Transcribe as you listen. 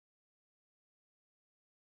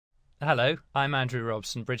Hello, I'm Andrew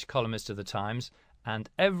Robson, bridge columnist of the Times, and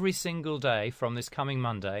every single day from this coming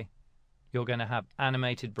Monday, you're going to have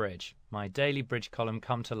animated bridge, my daily bridge column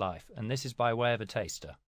come to life, and this is by way of a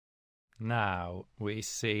taster. Now we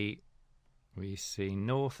see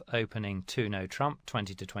North opening 2-no trump,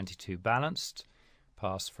 20 to 22 balanced,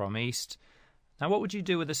 pass from East. Now what would you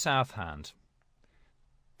do with the South hand?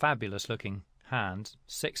 Fabulous looking hand,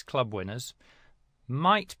 6 club winners.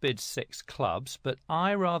 Might bid 6 clubs, but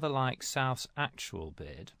I rather like South's actual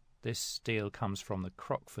bid. This deal comes from the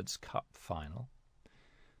Crockford's Cup final.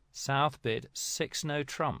 South bid 6-no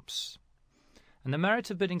trumps. And the merit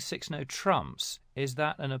of bidding 6-no trumps is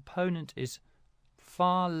that an opponent is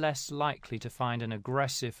far less likely to find an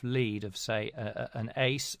aggressive lead of, say, an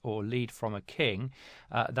ace or lead from a king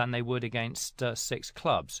than they would against 6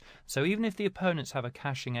 clubs. So even if the opponents have a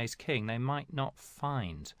cashing ace-king, they might not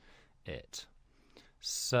find it.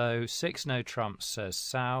 So 6-no trumps says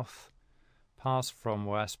South, pass from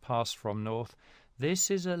West, pass from North. This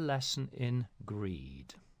is a lesson in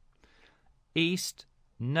greed. East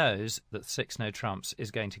knows that 6-no trumps is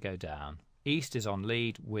going to go down. East is on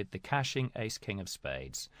lead with the cashing ace-king of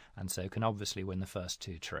spades, and so can obviously win the first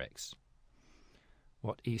 2 tricks.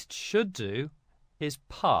 What East should do is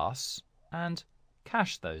pass and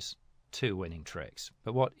cash those 2 winning tricks.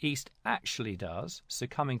 But what East actually does,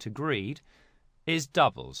 succumbing to greed, is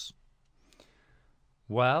doubles.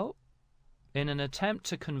 Well, in an attempt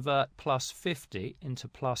to convert plus 50 into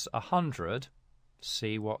plus 100,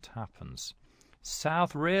 see what happens.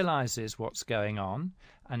 South realizes what's going on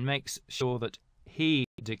and makes sure that he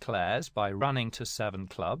declares by running to 7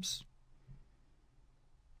 clubs.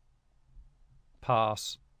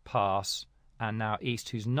 Pass, pass, and now East,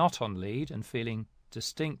 who's not on lead and feeling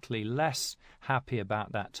distinctly less happy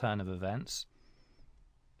about that turn of events,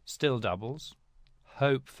 still doubles.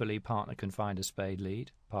 Hopefully partner can find a spade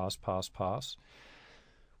lead. Pass, pass, pass.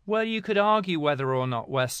 Well, you could argue whether or not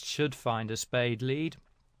West should find a spade lead,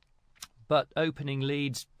 but opening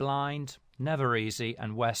leads blind, never easy,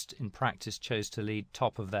 and West in practice chose to lead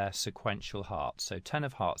top of their sequential hearts. So 10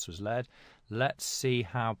 of hearts was led. Let's see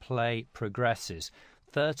how play progresses.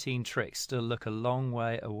 13 tricks still look a long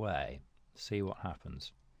way away. See what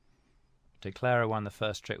happens. Declarer won the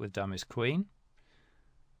first trick with dummies queen,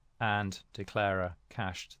 and Declarer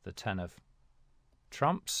cashed the 10 of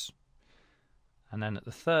trumps. And then at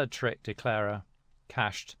the third trick, Declarer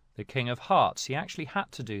cashed the king of hearts. He actually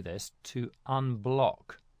had to do this to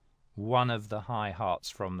unblock one of the high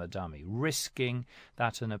hearts from the dummy, risking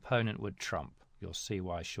that an opponent would trump. You'll see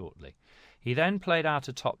why shortly. He then played out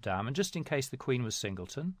a top dam, and just in case the queen was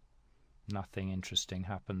singleton, nothing interesting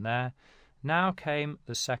happened there. Now came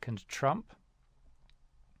the second trump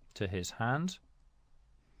to his hand,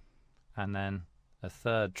 and then a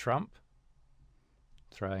third trump,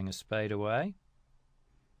 throwing a spade away.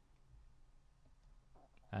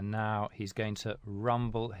 And now he's going to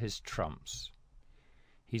rumble his trumps.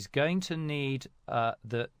 He's going to need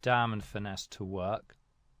the dam and finesse to work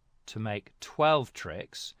to make 12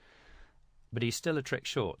 tricks, but he's still a trick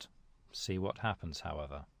short. See what happens,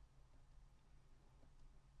 however.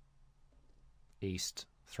 East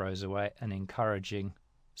throws away an encouraging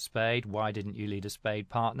spade. Why didn't you lead a spade,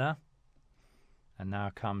 partner? And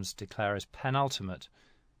now comes Declarer's penultimate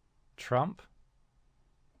trump.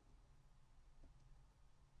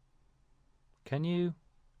 Can you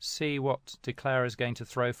see what Declarer is going to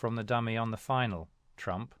throw from the dummy on the final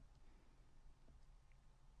trump?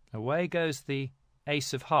 Away goes the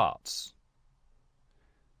ace of hearts.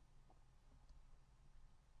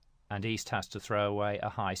 And East has to throw away a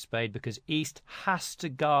high spade because East has to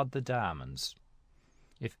guard the diamonds.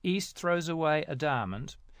 If East throws away a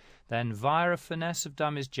diamond, then via a finesse of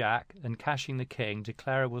dummies jack and cashing the king,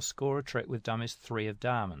 Declarer will score a trick with dummies 3 of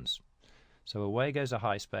diamonds. So away goes a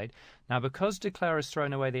high spade. Now because Declarer has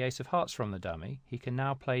thrown away the ace of hearts from the dummy, he can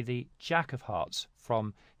now play the jack of hearts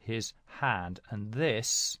from his hand, and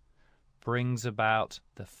this brings about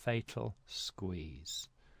the fatal squeeze.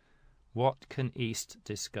 What can East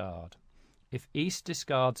discard? If East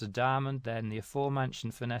discards a diamond, then the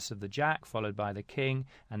aforementioned finesse of the jack, followed by the king,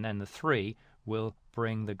 and then the 3, will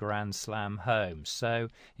bring the grand slam home. So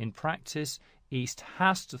in practice, East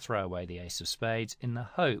has to throw away the ace of spades in the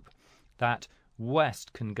hope that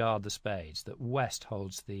West can guard the spades, that West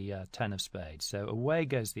holds the 10 of spades. So away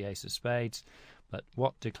goes the ace of spades, but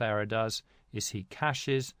what Declarer does is he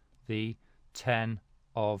cashes the 10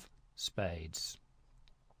 of spades.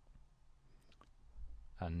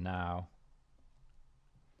 And now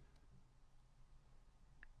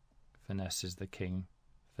finesses the king,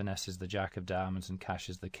 finesses the jack of diamonds and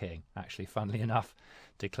cashes the king. Actually, funnily enough,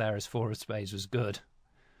 Declarer's 4 of spades was good.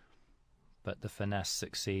 but the finesse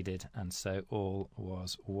succeeded, and so all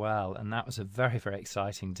was well. And that was a very, very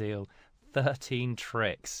exciting deal. 13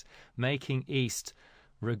 tricks, making East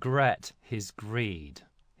regret his greed.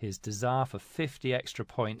 His desire for 50 extra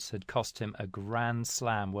points had cost him a grand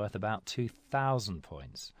slam worth about 2,000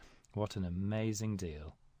 points. What an amazing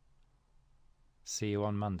deal. See you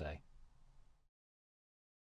on Monday.